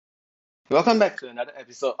Welcome back to another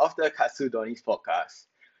episode of the Katsudoni's podcast.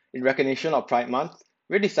 In recognition of Pride Month,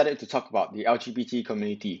 we decided to talk about the LGBT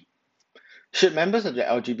community. Should members of the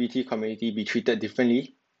LGBT community be treated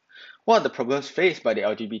differently? What are the problems faced by the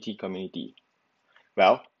LGBT community?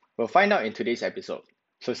 Well, we'll find out in today's episode.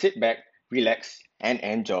 So sit back, relax, and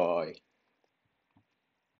enjoy.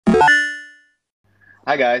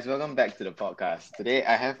 Hi guys, welcome back to the podcast. Today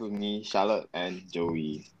I have with me Charlotte and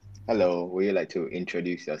Joey. Hello, would you like to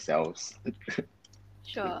introduce yourselves?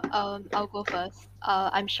 Sure. I'll go first.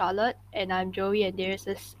 I'm Charlotte, and I'm Joey and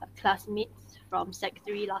Darius's classmates from Sec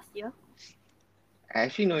 3 last year. I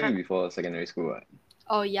actually know you before secondary school, right?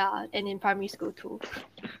 Oh yeah, and in primary school too.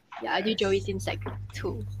 Yeah, I knew Joey since Sec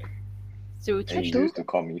 2. Through And you tuition. used to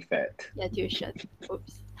call me fat. Yeah, tuition.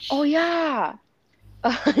 Oops. Oh yeah.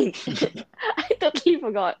 I totally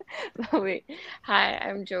forgot. Wait. Hi,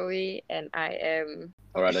 I'm Joey and I am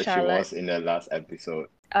Or rather, Charlotte. she was in the last episode.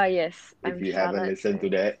 yes, If I'm you Charlotte. haven't listened to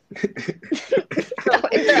that.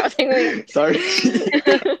 Stop interrupting me. Sorry.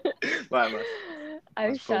 But I must I'm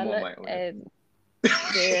must promote Charlotte my own. and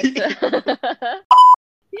Darius.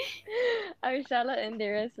 I'm Charlotte and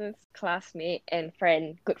Darius's classmate and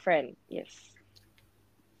good friend. Yes.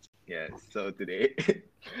 Yes, so today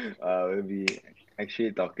we'll be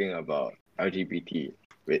actually talking about LGBT,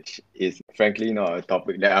 which is frankly not a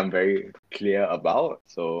topic that I'm very clear about,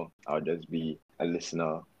 so I'll just be a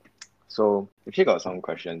listener. So actually got some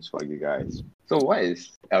questions for you guys. So what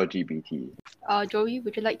is LGBT? Joey,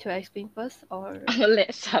 would you like to explain first, or? I'll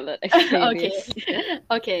let Charlotte explain Okay. this.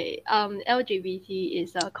 Okay. LGBT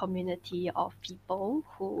is a community of people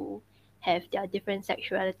who have their different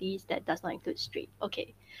sexualities that does not include straight.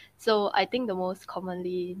 Okay. So I think the most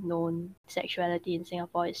commonly known sexuality in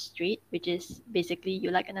Singapore is straight, which is basically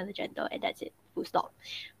you like another gender and that's it, full stop.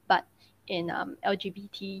 But in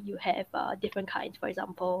LGBT, you have different kinds. For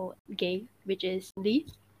example, gay, which is only,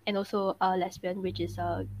 and also lesbian, which is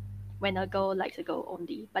when a girl likes a girl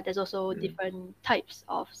only. But there's also different types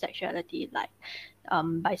of sexuality, like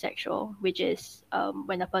bisexual, which is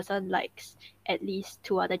when a person likes at least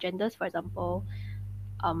two other genders. For example,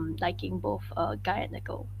 liking both a guy and a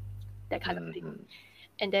girl, that kind of thing.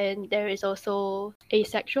 And then there is also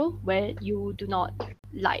asexual, where you do not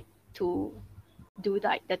like to do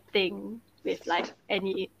like the thing with like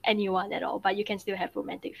anyone at all, but you can still have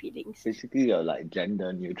romantic feelings. Basically, you're like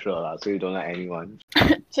gender neutral, so you don't like anyone.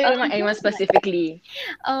 So you don't like anyone specifically.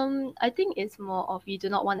 I think it's more of you do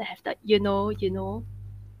not want to have that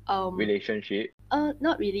Relationship.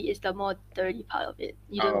 not really. It's the more dirty part of it.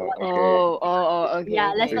 You don't Oh, want to. Okay. Yeah,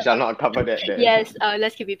 okay. let's We shall not cover that then. Yes,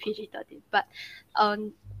 let's keep it PG-13. But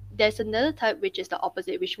there's another type which is the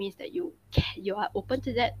opposite, which means that you are open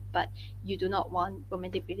to that, but you do not want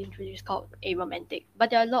romantic feelings, which is called aromantic. But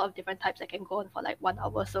there are a lot of different types that can go on for like 1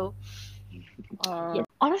 hour. So yeah.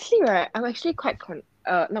 Honestly, right, I'm actually quite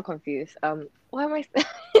not confused. Why am I?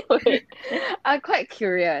 Wait, I'm quite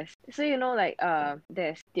curious. So like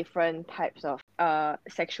there's different types of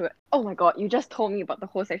sexual. Oh my god, you just told me about the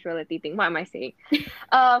whole sexuality thing. What am I saying?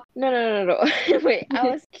 No. Wait, I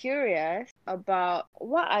was curious about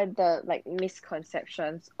what are the like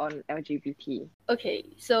misconceptions on LGBT. Okay,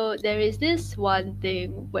 so there is this one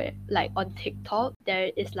thing where like on TikTok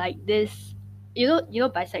there is like this, you know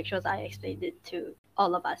bisexuals. I explained it to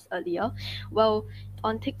all of us earlier. Well,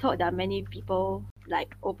 on TikTok there are many people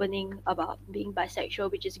like opening about being bisexual,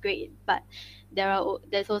 which is great, but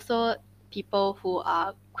there's also people who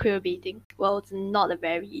are queer baiting. Well, it's not a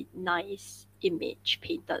very nice image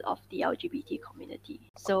painted of the LGBT community.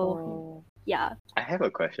 So yeah. I have a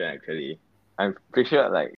question actually. I'm pretty sure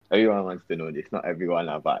like everyone wants to know this. Not everyone,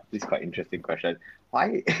 but this is quite interesting question.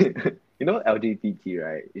 Why LGBT,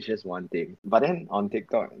 right? It's just one thing. But then on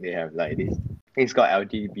TikTok they have like this thing's called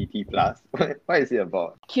LGBT plus. What is it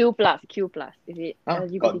about? Q plus. Is it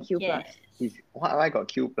LGBTQ plus? Why got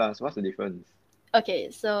Q plus? What's the difference?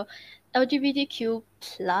 Okay, so LGBTQ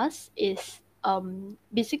plus is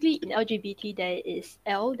basically in LGBT there is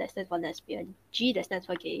L that stands for lesbian, G that stands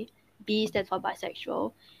for gay, B stands for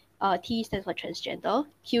bisexual, T stands for transgender,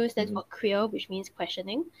 Q stands for queer, which means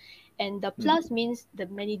questioning, and the plus means the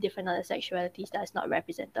many different other sexualities that is not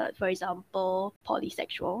represented. For example,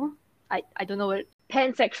 polysexual. I don't know what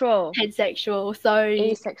Pansexual.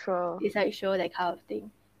 Sorry, Asexual. that kind of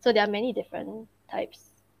thing. So there are many different types,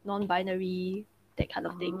 non-binary, that kind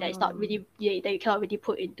of thing. That is not really that you cannot really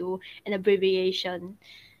put into an abbreviation.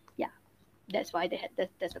 Yeah, that's why they had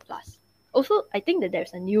that's a plus. Also, I think that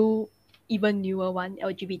there's a even newer one,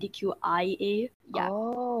 LGBTQIA. Yeah.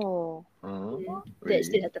 Oh. They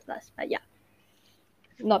still have the plus, but yeah,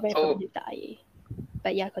 not very familiar with the IA.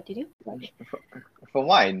 But yeah, continue. From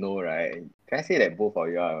what I know, right, can I say that both of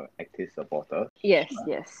you are active supporters? Yes,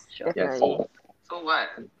 Sure. Yes. definitely. So what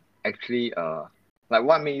actually like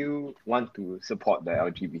what made you want to support the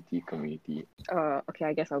LGBT community? Okay,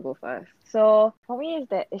 I guess I'll go first. So for me, is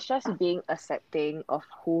that it's just being accepting of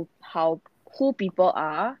who people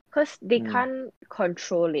are, because they Mm. can't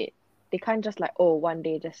control it. They can't just like, oh, one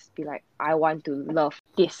day just be like, I want to love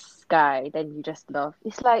this guy, then you just love.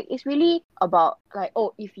 It's like, it's really about like,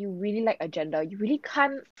 oh, if you really like a gender, you really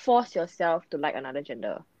can't force yourself to like another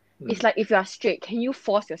gender. It's like if you are straight, can you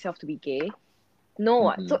force yourself to be gay? No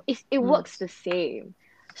what. So it Mm. works the same.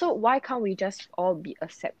 So why can't we just all be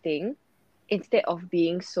accepting instead of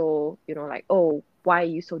being so, like, oh, why are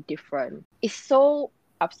you so different? It's so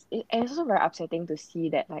and it's also very upsetting to see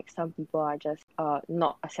that like some people are just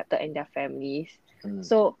not accepted in their families. Mm.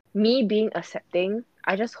 So me being accepting,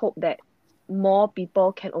 I just hope that more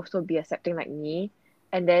people can also be accepting like me,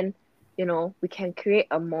 and then we can create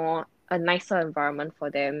a nicer environment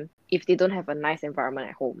for them if they don't have a nice environment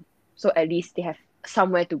at home. So at least they have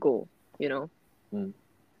somewhere to go, you know. Mm.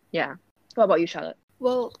 Yeah. What about you, Charlotte?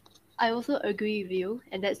 Well, I also agree with you,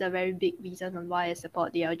 and that's a very big reason on why I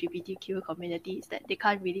support the LGBTQ community is that they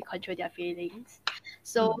can't really control their feelings.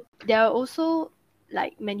 So there are also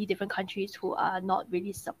like many different countries who are not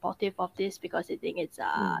really supportive of this because they think it's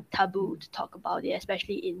taboo to talk about it,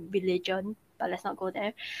 especially in religion. But let's not go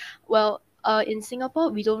there. Well, in Singapore,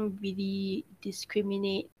 we don't really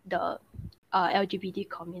discriminate the LGBT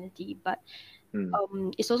community, but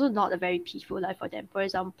it's also not a very peaceful life for them. For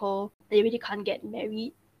example, they really can't get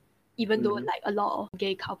married, even though like a lot of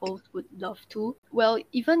gay couples would love to. Well,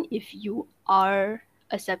 even if you are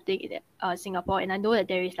accepting in Singapore, and I know that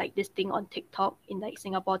there is like this thing on TikTok in like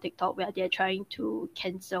Singapore TikTok where they're trying to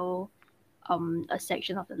cancel a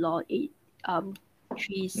section of the law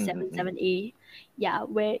 377A, yeah,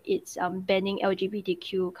 where it's banning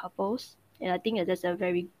LGBTQ couples, and I think that that's a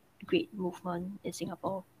very great movement in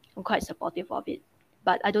Singapore. I'm quite supportive of it,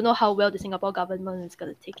 but I don't know how well the Singapore government is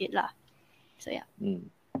gonna take it lah. So yeah.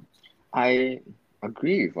 I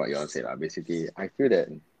agree with what you all said. Basically, I feel that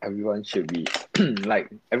everyone should be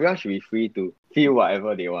like everyone should be free to feel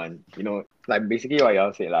whatever they want. Like basically what you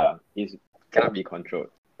all said is cannot be controlled.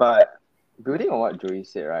 But building on what Joey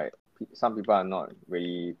said, right? Some people are not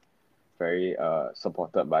really very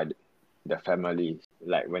supported by the families,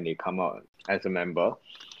 like when they come out as a member.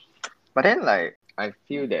 But then like I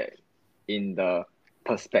feel that in the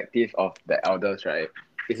perspective of the elders, right,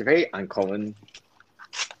 it's a very uncommon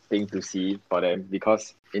thing to see for them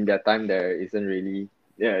because in their time there isn't really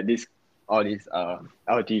this all this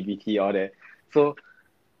LGBT all that. So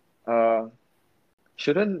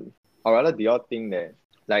shouldn't or rather do you all think that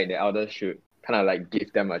like the elders should kind of like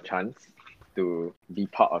give them a chance to be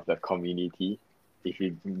part of the community, if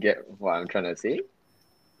you get what I'm trying to say?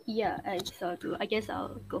 Yeah, I saw too. I guess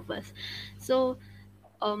I'll go first. So,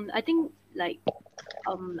 I think like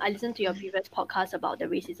I listened to your previous podcast about the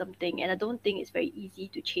racism thing, and I don't think it's very easy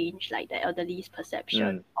to change like the elderly's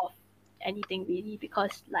perception of anything really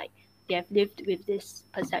because like they have lived with this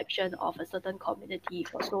perception of a certain community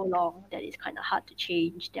for so long that it's kind of hard to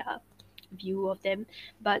change their view of them.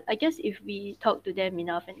 But I guess if we talk to them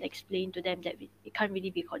enough and explain to them that it can't really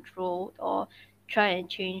be controlled or try and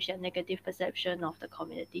change their negative perception of the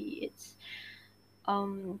community,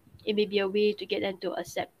 it may be a way to get them to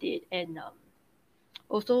accept it and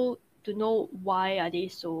also to know why are they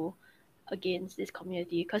so against this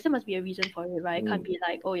community because there must be a reason for it, right? It can't be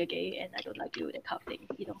like, oh, you're gay and I don't like you, that kind of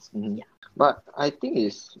thing. Yeah. But I think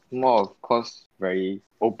it's more of course very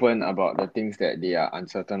open about the things that they are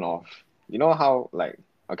uncertain of. You know how like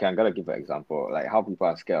okay, I'm gonna give an example, like how people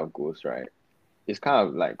are scared of ghosts, right? It's kind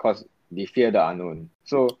of like cause they fear the unknown.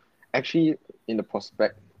 So actually in the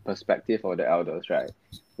perspective of the elders, right,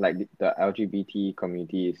 like the LGBT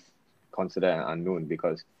community is considered an unknown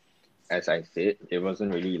because as I said, it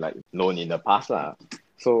wasn't really like known in the past lah.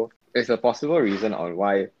 So it's a possible reason on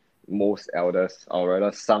why most elders or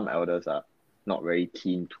rather some elders are not very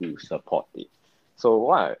keen to support it. So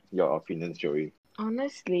what are your opinions, Joey?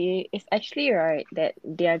 Honestly, it's actually right that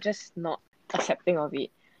they are just not accepting of it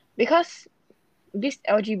because this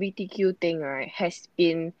LGBTQ thing, right, has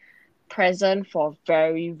been present for a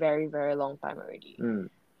very, very, very long time already.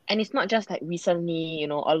 And it's not just like recently, a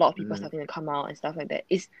lot of people starting to come out and stuff like that.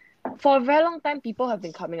 It's for a very long time, people have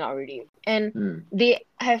been coming out already. And they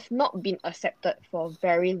have not been accepted for a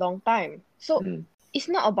very long time. So it's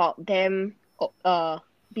not about them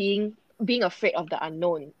being afraid of the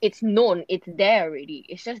unknown. It's known, it's there already.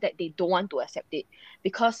 It's just that they don't want to accept it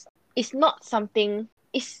because it's not something.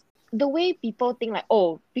 It's the way people think like,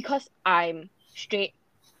 oh, because I'm straight,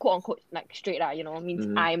 quote unquote, like straight, means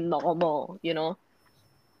Mhm. I'm normal,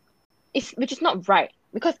 which is not right,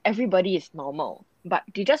 because everybody is normal. But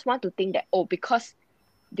they just want to think that, because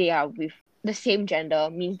they are with the same gender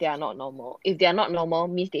means they are not normal. If they are not normal,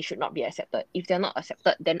 means they should not be accepted. If they're not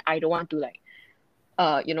accepted, then I don't want to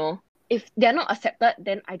if they're not accepted,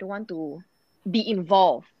 then I don't want to be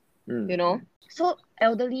involved. Mm. So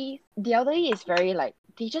the elderly is very like,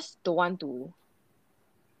 they just don't want to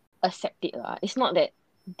accept it lah. It's not that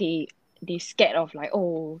they scared of like,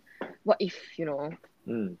 what if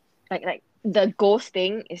Mm. like the ghost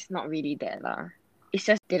thing is not really that lah. It's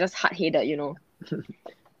just they're just hard-headed,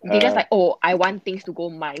 they just like, I want things to go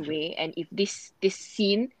my way, and if this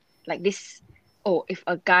scene, like this, if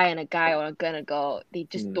a guy and a guy or a girl and a girl, they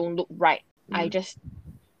just don't look right,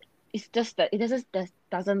 it's just that it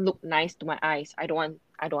doesn't look nice to my eyes. I don't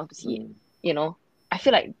want to see it. I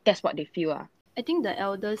feel like that's what they feel. I think the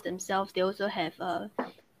elders themselves, they also have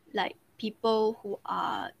like people who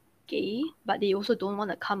are gay, but they also don't want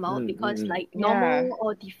to come out because like normal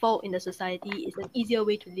or default in the society is an easier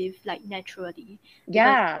way to live like naturally.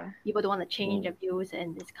 Because people don't want to change their views,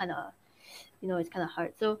 and it's kind of, it's kind of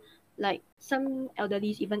hard. So like some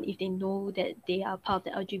elderlies, even if they know that they are part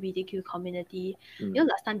of the LGBTQ community,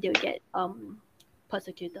 last time they'll get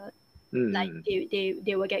persecuted. Like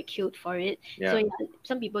they will get killed for it. So yeah,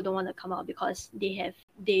 some people don't want to come out because they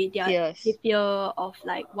fear of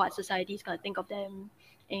like what society is gonna think of them,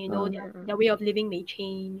 and their way of living may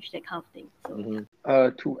change, that kind of thing.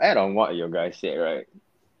 So To add on what you guys said, right?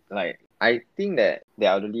 Like I think that the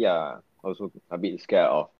elderly are also a bit scared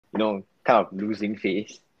of, kind of losing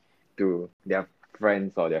face to their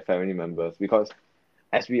friends or their family members, because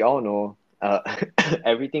as we all know,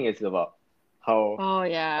 everything is about how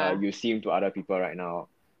you seem to other people right now.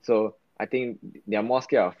 So I think they're more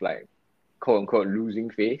scared of like, quote unquote,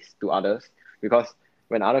 losing face to others, because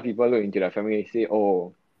when other people look into their family, they say,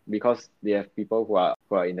 because they have people who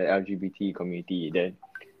are in the LGBT community, then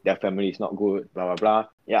their family is not good, blah blah blah.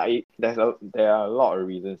 Yeah, there are a lot of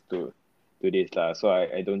reasons to this lah. So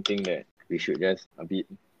I don't think that we should just a bit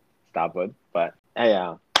stubborn, but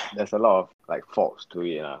yeah, there's a lot of like faults to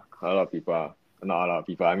it lah. A lot of people not a lot of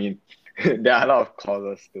people, I mean, there are a lot of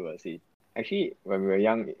causes towards it. Actually, when we were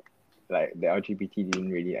young, like the LGBT didn't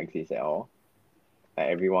really exist at all. Like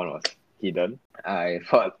everyone was hidden. I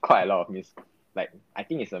heard quite a lot of I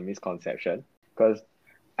think it's a misconception, because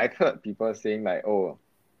I've heard people saying like,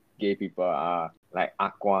 gay people are like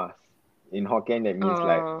aquas. In Hokkien, that means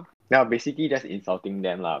like, now basically just insulting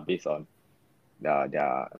them lah, based on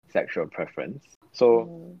their sexual preference.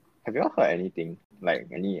 So have you all heard anything, like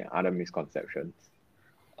any other misconceptions?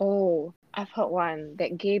 I've heard one,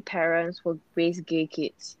 that gay parents will raise gay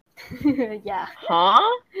kids. Yeah. Huh?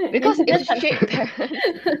 Because if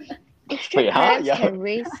straight parents can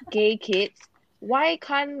raise gay kids, why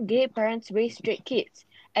can't gay parents raise straight kids?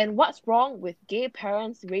 And what's wrong with gay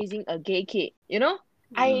parents raising a gay kid?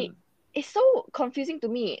 It's so confusing to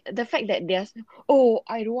me. The fact that there's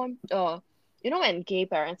I don't want when gay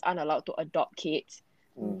parents aren't allowed to adopt kids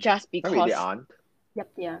just because Maybe they aren't. Yep,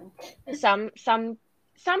 yeah.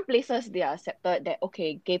 Some places they are accepted that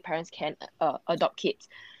gay parents can adopt kids,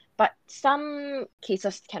 but some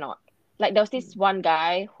cases cannot. Like there was this one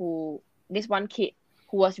kid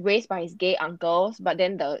who was raised by his gay uncles, but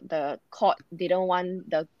then the court didn't want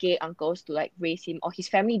the gay uncles to like raise him, or his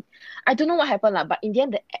family. I don't know what happened lah, but in the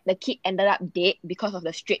end the kid ended up dead because of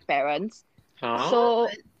the straight parents. So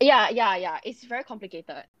yeah, it's very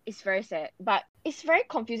complicated. It's very sad, but it's very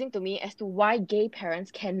confusing to me as to why gay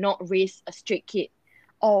parents cannot raise a straight kid.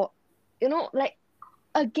 Or like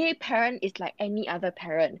a gay parent is like any other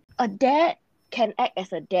parent. A dad can act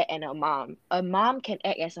as a dad and a mom can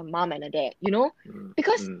act as a mom and a dad,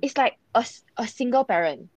 because it's like a single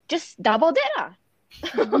parent, just double that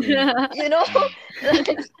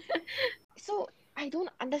So I don't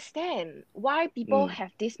understand why people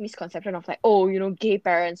have this misconception of like, gay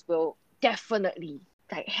parents will definitely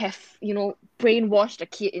like have, brainwash the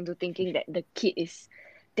kid into thinking that the kid is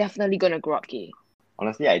definitely gonna grow up gay.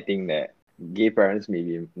 Honestly, I think that gay parents may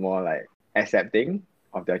be more like accepting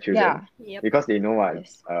of their children, because they know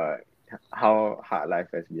how hard life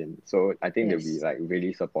has been. So I think they'll be like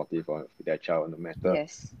really supportive of their child, no matter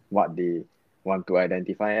what they want to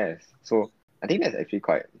identify as. So I think that's actually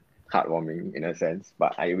quite heartwarming in a sense,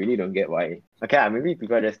 but I really don't get why. Okay, maybe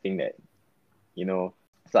people just think that, sort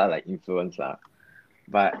of like influence lah.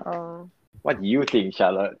 But what do you think,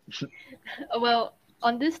 Charlotte? Well,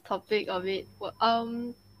 on this topic of it,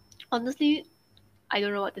 honestly, I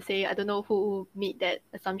don't know what to say. I don't know who made that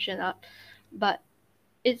assumption up, but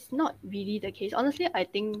it's not really the case. Honestly, I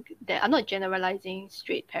think that I'm not generalizing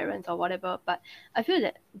straight parents or whatever, but I feel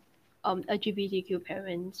that LGBTQ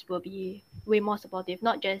parents will be way more supportive,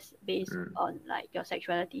 not just based Mm. on like your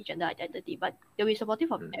sexuality, gender identity, but they'll be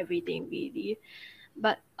supportive of everything really.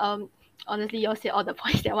 But honestly, you all said all the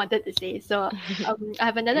points that I wanted to say. So I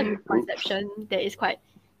have another misconception that is quite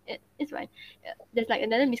it's fine. There's like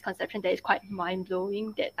another misconception that is quite mind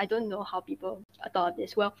blowing that I don't know how people thought of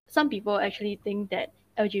this. Well, some people actually think that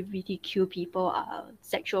LGBTQ people are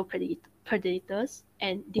sexual predators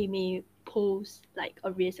and they may pose like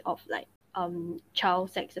a risk of like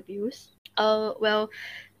child sex abuse. Well,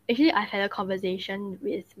 actually I've had a conversation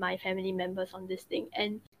with my family members on this thing,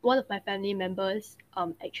 and one of my family members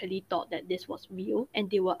actually thought that this was real, and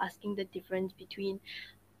they were asking the difference between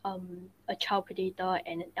a child predator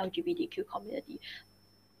and an LGBTQ community.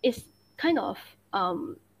 It's kind of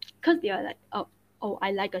because they are like oh,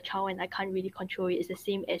 I like a child and I can't really control it. It's the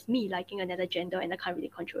same as me liking another gender and I can't really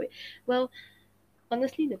control it. Well,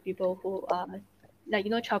 honestly, the people who are like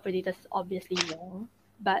child predators is obviously wrong,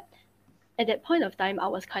 but at that point of time I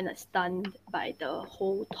was kind of stunned by the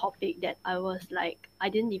whole topic, that I was like, I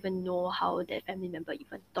didn't even know how that family member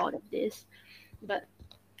even thought of this. But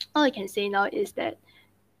all I can say now is that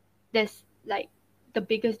there's like the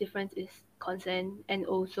biggest difference is consent, and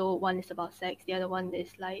also one is about sex, the other one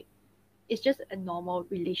is like it's just a normal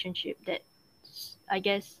relationship that I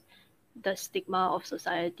guess the stigma of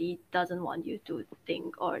society doesn't want you to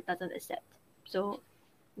think or doesn't accept. So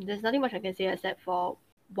there's nothing much I can say except for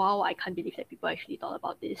wow, I can't believe that people actually thought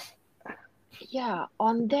about this. Yeah,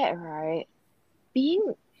 on that, right?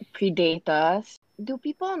 Being predators, do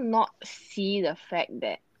people not see the fact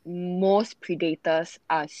that most predators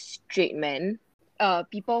are straight men?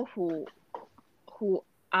 People who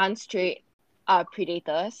aren't straight are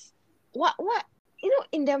predators. What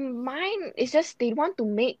in their mind it's just they want to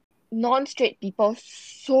make non-straight people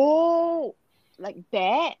so like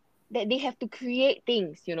bad that they have to create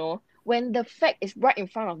things, when the fact is right in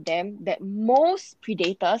front of them that most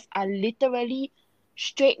predators are literally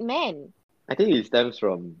straight men. I think it stems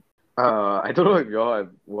from I don't know if you all have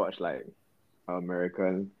watched like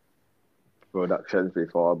American productions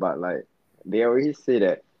before, but like they always say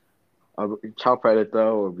that a child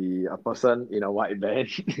predator will be a person in a white van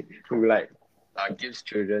who like gives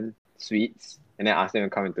children sweets and then ask them to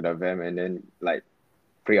come into the van and then like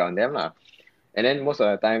prey on them lah. And then most of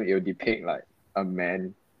the time it will depict like a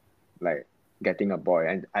man like getting a boy,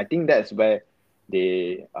 and I think that's where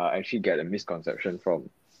they actually get a misconception from,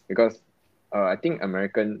 because I think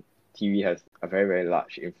American TV has a very very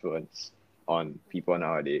large influence on people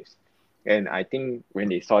nowadays, and I think when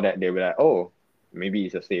they saw that they were like, oh, maybe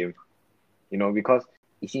it's the same, because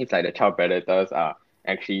it seems like the child predators are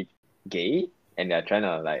actually gay and they're trying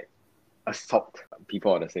to like assault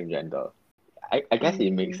people of the same gender. I guess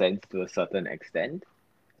it makes sense to a certain extent,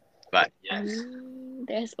 but yes.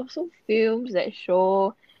 There's also films that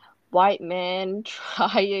show white men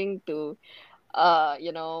trying to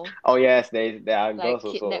Oh yes, there are like girls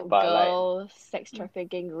also, kidnap but like girls, sex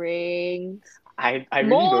trafficking rings. I really don't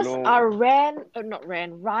Most know are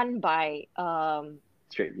run by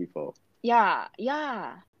straight people. yeah.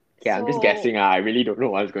 Okay, I'm just So guessing. I really don't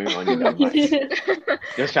know what's going on in their minds.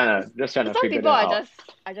 Just trying to some figure people that are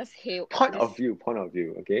out. just hate Point of view.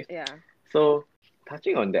 Okay. yeah. So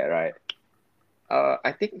touching on that, right?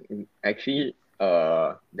 I think actually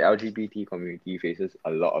the LGBT community faces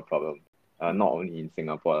a lot of problems. Not only in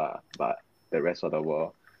Singapore lah, but the rest of the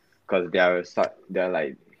world, because they're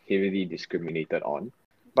like heavily discriminated on.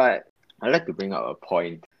 But I'd like to bring up a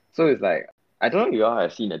point. So it's like, I don't know if you all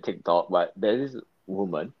have seen a TikTok, but there's this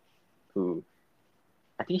woman who,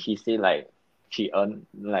 I think she said like they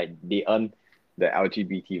earn the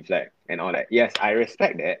LGBT flag and all that. Yes, I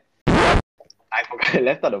respect that. I forgot I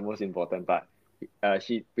left out the most important part.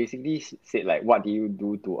 She basically said like, what do you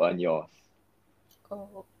do to earn yours?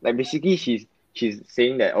 Oh. Like basically she's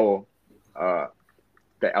saying that, oh, the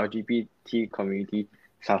LGBT community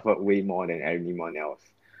suffered way more than anyone else.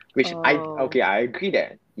 Which I agree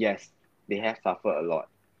that yes, they have suffered a lot.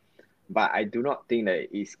 But I do not think that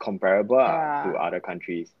it's comparable to other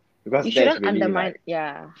countries, because You that's shouldn't really undermine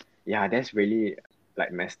that's really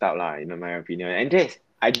like messed up lah, in my opinion. And this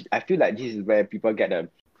I feel like this is where people get the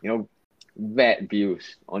bad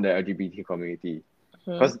views on the LGBT community,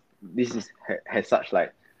 because this has such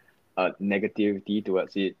like a negativity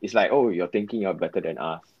towards it. It's like, oh, you're thinking you're better than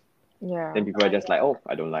us. Yeah. Then people are just like, oh,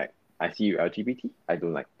 I don't like. I see you LGBT. I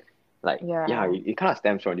don't like. It kind of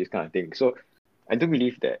stems from this kind of thing. So I do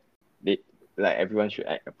believe that everyone should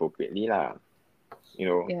act appropriately lah.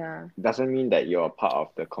 Yeah. Doesn't mean that you're a part of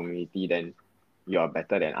the community then you're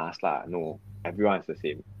better than us lah. No, everyone's the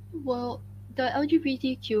same. Well, the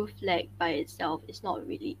LGBTQ flag by itself is not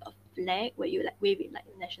really a flag where you like wave it like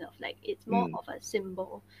a national flag. It's more Mm. of a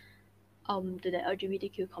symbol to the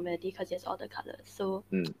LGBTQ community because it's all the colors. So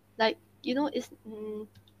Mm. like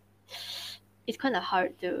it's kind of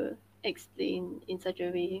hard to explain in such a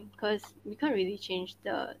way because we can't really change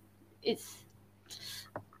it's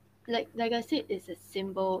like I said, it's a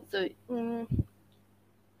symbol. So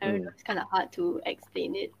I don't know, it's kind of hard to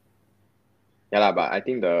explain it. Yeah lah, but I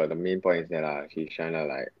think the main point is that she's trying to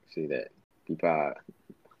like say that people are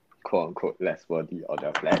quote unquote less worthy of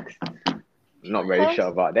their flags. Not very Cause- sure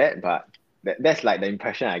about that, but that's like the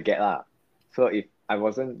impression I get lah. So if I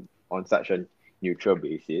wasn't on such a neutral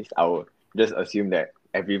basis, I would just assume that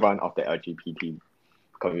everyone of the LGBT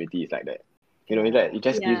community is like that. You know, it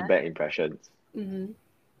just gives Yeah. bad impressions. Mm-hmm.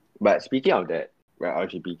 But speaking of that, where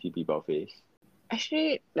LGBT people face,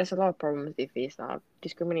 Actually, there's a lot of problems they face now.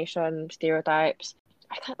 Discrimination, stereotypes.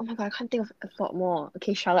 Oh my god, I can't think of a lot more.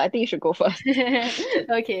 Okay, Charlotte, I think you should go first.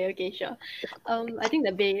 Okay, sure. I think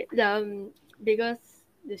the biggest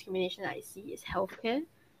discrimination I see is healthcare,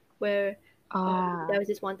 where there was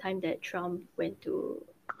this one time that Trump went to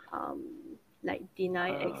like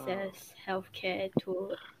deny access healthcare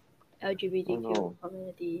to LGBTQ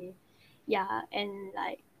community. Yeah, and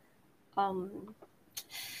like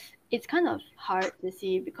it's kind of hard to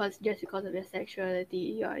see because just because of your sexuality,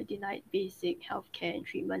 you are denied basic healthcare and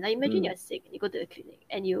treatment. Like imagine you're sick and you go to the clinic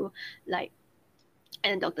and you like,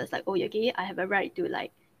 and the doctor's like, "Oh, you're gay. I have a right to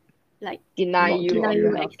like Deny Not you give of deny you-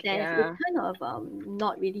 your you health. access." Yeah. It's kind of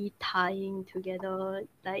not really tying together.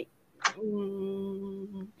 Like,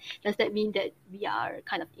 does that mean that we are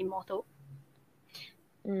kind of immortal?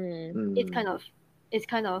 Mm. It's kind of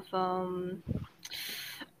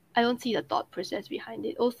I don't see the thought process behind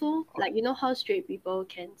it. Also, like you know how straight people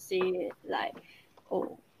can say like,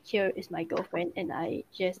 "Oh, here is my girlfriend," and I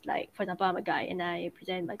just like, for example, I'm a guy and I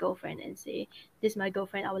present my girlfriend and say, "This is my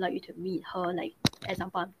girlfriend. I would like you to meet her." Like,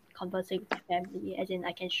 example, I'm conversing with my family, as in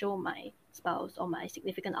I can show my spouse or my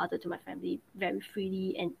significant other to my family very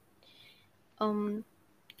freely, and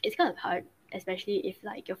it's kind of hard, especially if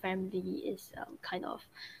like your family is kind of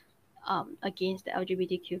against the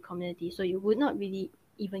LGBTQ community, so you would not really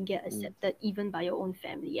even get accepted even by your own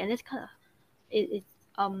family, and it's kind of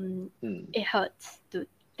it hurts to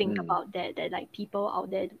think about that like people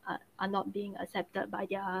out there are not being accepted by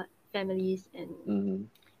their families, and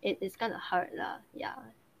it's kind of hard lah. Yeah.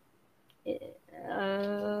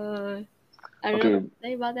 I don't know what to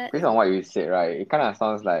say about that. based on what you said, right, it kind of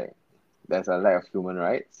sounds like there's a lack of human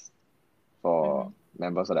rights for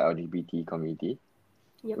members of the LGBT community.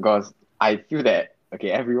 Yep. Because I feel that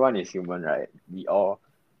everyone is human, right? We all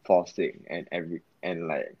fall sick and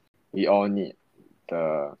like we all need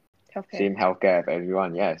the Healthcare. same healthcare as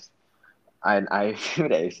everyone, yes. And I feel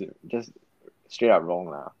that it's just straight up wrong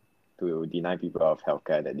lah to deny people of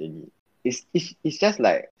healthcare that they need. It's just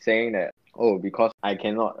like saying that, oh, because I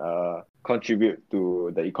cannot contribute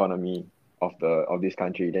to the economy of this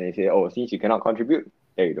country, then they say, oh, since you cannot contribute,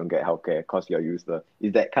 then you don't get healthcare because you're useless.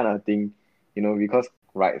 It's that kind of thing, because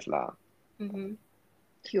rights lah. Human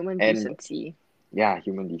And- decency. Yeah,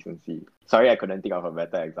 human decency. Sorry, I couldn't think of a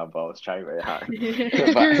better example. I was trying very hard.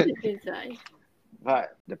 It's fine.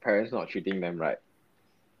 But the parents not treating them right.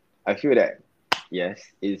 I feel that, yes,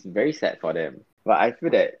 it's very sad for them. But I feel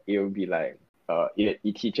that it will be like,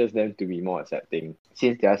 it teaches them to be more accepting.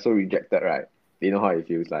 Since they are so rejected, right? They know how it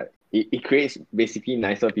feels like. It creates basically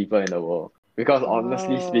nicer people in the world. Because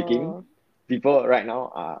honestly speaking, people right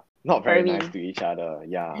now are not very Very nice mean. to each other.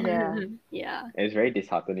 Yeah. Yeah. Yeah. And it's very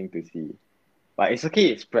disheartening to see. But it's okay,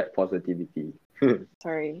 it spread positivity.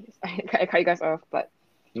 Sorry, I cut you guys off, but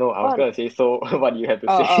No, I was gonna say, so what do you have to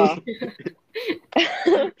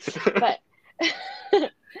say? but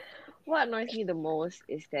what annoys me the most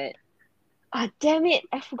is that damn it,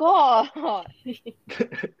 I forgot. Oh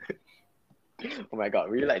my god,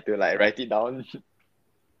 would you like to write it down?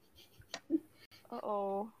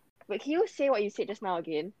 Wait, can you say what you said just now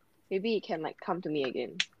again? Maybe it can come to me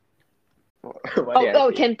again. What did I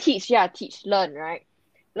say? Can teach, learn, right?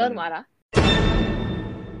 Learn what?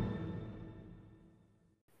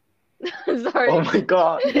 Sorry. Oh my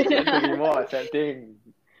god, learn to be more accepting.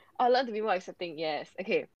 Learn to be more accepting, yes.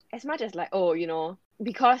 Okay. As much as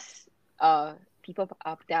because people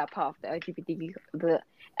that are part of the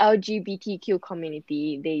LGBTQ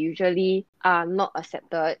community, they usually are not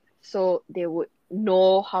accepted, so they would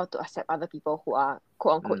know how to accept other people who are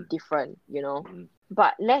quote unquote different,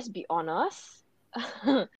 But let's be honest,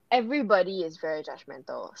 everybody is very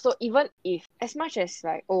judgmental. So even if, as much as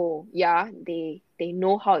like, oh yeah, they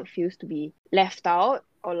know how it feels to be left out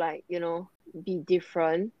or like, you know, be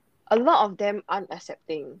different, a lot of them aren't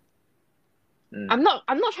accepting. I'm not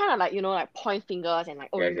trying to like, you know, like point fingers and like,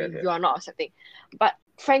 oh, Yes. you are not accepting. But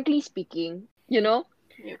frankly speaking, you know,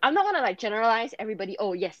 Yep. I'm not gonna like generalize everybody,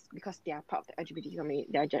 oh yes, because they are part of the LGBT community,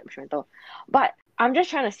 they are judgmental. But I'm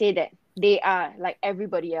just trying to say that they are like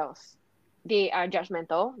everybody else. They are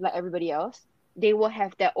judgmental like everybody else. They will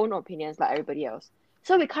have their own opinions like everybody else.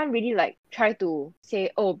 So we can't really like try to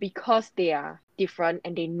say, oh, because they are different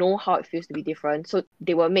and they know how it feels to be different, so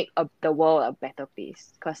they will make the world a better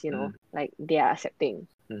place. Because, you know, like they are accepting.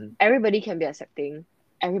 Mhm. Everybody can be accepting.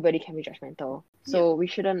 Everybody can be judgmental. So we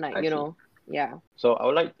shouldn't like, I you see. know, yeah. So I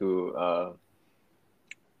would like to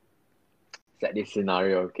set this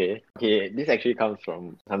scenario, okay? Okay, this actually comes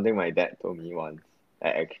from something my dad told me once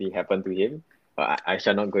that actually happened to him. I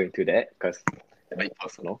shall not go into that because it's very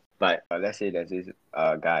personal. But let's say there's this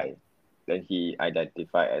guy, then he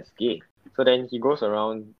identified as gay. So then he goes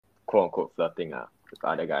around quote unquote flirting with the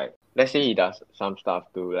other guy. Let's say he does some stuff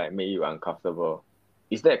to like make you uncomfortable.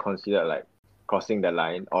 Is that considered like crossing the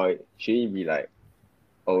line, or should he be like,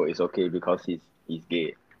 oh, it's okay because he's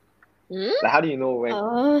gay? Hmm? Like how do you know when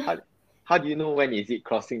Uh, how do you know when is it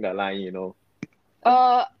crossing the line, you know?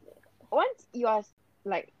 Once you are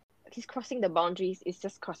like he's crossing the boundaries, it's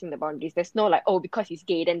just crossing the boundaries. There's no like, oh, because he's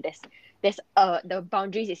gay, then there's the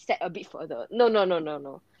boundaries is set a bit further.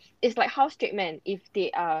 No. It's like how straight men, if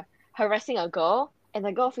they are harassing a girl and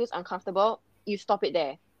the girl feels uncomfortable, you stop it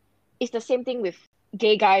there. It's the same thing with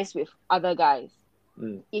gay guys with other guys.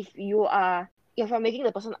 Mm. If you're making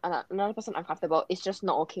the person another person uncomfortable, it's just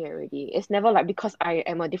not okay already. It's never like because I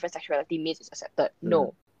am a different sexuality means it's accepted.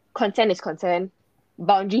 No. Consent is consent.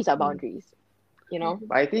 Boundaries are boundaries. You know?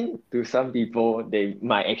 But I think to some people they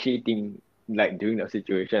might actually think like during the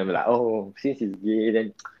situation like, oh, since he's gay,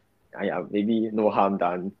 then yeah, maybe no harm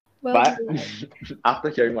done. well, But like, after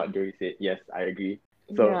hearing what Joey said, yes, I agree.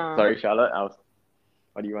 So Yeah. sorry, Charlotte,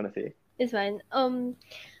 what do you want to say? it's fine.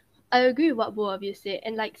 I agree with what both of you said,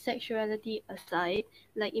 and like sexuality aside,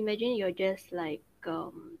 like imagine you're just like a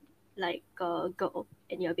girl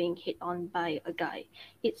and you're being hit on by a guy.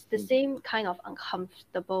 It's the Mm. same kind of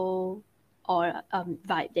uncomfortable or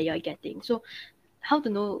vibe that you're getting. So how to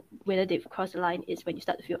know whether they've crossed the line is when you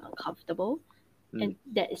start to feel uncomfortable, and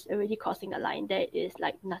that is already crossing the line. There is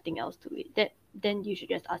like nothing else to it. That then you should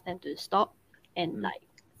just ask them to stop and like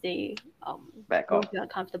say Back don't off. feel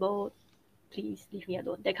uncomfortable, please leave me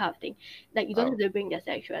alone, that kind of thing. Like you don't have to bring their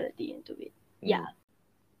sexuality into it. Yeah.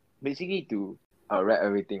 Basically, to wrap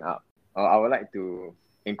everything up, I would like to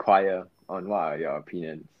inquire on what are your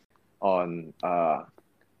opinions on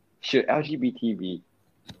should LGBT be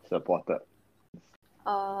supported?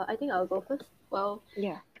 I think I'll go first. Well,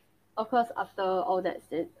 Yeah. of course, after all that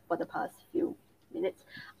said for the past few minutes,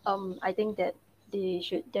 I think that they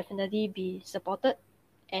should definitely be supported,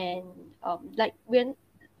 and like when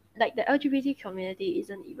like the LGBT community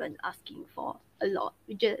isn't even asking for a lot.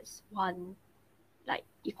 We just want like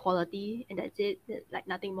equality, and that's it. Like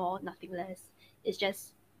nothing more, nothing less. It's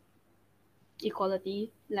just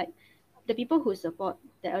equality. Like the people who support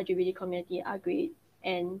the LGBT community are great,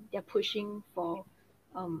 and they're pushing for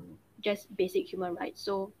just basic human rights.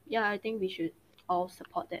 So yeah, I think we should all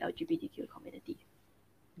support the LGBTQ community.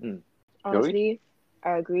 Joey? Honestly,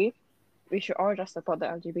 I agree. We should all just support the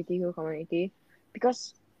LGBTQ community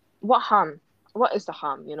because what harm? What is the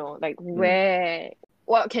harm? You know, like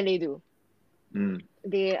what can they do?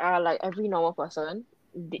 They are like every normal person.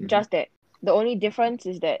 Just that the only difference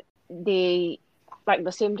is that they like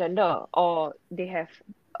the same gender or they have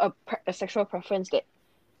a sexual preference that,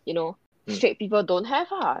 you know, straight people don't have.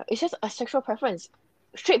 It's just a sexual preference.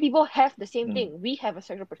 Straight people have the same thing. We have a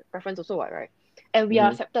sexual preference also, right? And we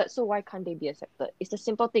are accepted, so why can't they be accepted? It's a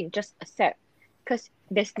simple thing, just accept. Because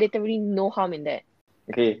there's literally no harm in that.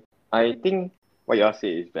 Okay, I think what you all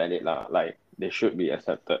say is valid lah. Like they should be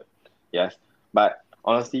accepted, yes. But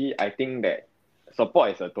honestly, I think that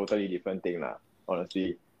support is a totally different thing lah.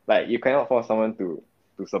 Honestly, like you cannot force someone to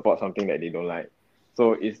support something that they don't like.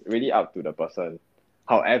 So it's really up to the person.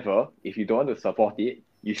 However, if you don't want to support it,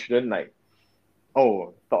 you shouldn't like,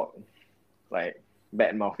 oh, talk like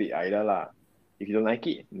bad mouth it either lah. If you don't like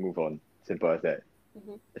it, move on. Simple as that.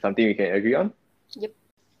 Something we can agree on? Yep.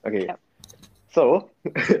 Okay. Yep. So,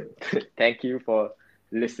 thank you for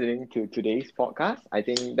listening to today's podcast. I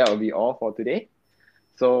think that will be all for today.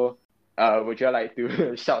 So, would you like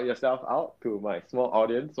to shout yourself out to my small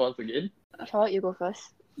audience once again? Charlotte, you go first.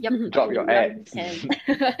 Yep. Drop your ads.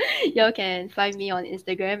 You can find me on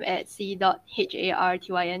Instagram at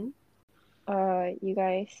c.hartyn. You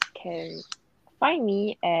guys can find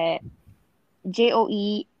me at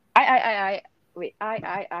JOE wait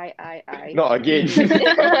I. Not again. This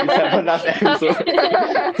haven't last episode.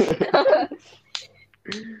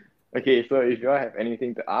 Okay, so if you all have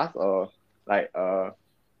anything to ask or like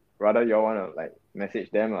rather you all wanna like message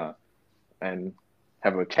them and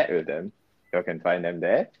have a chat with them, you all can find them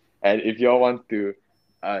there. And if you all want to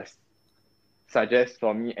suggest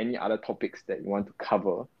for me any other topics that you want to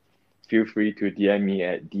cover, feel free to DM me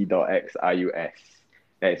at d.xrus.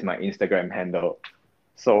 That is my Instagram handle.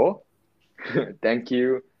 So thank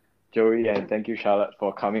you, Joey, and thank you, Charlotte,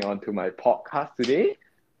 for coming on to my podcast today.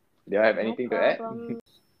 Do you have anything to add?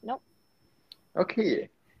 Nope. Okay.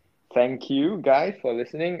 Thank you guys for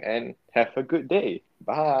listening and have a good day.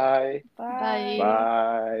 Bye. Bye.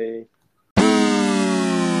 Bye.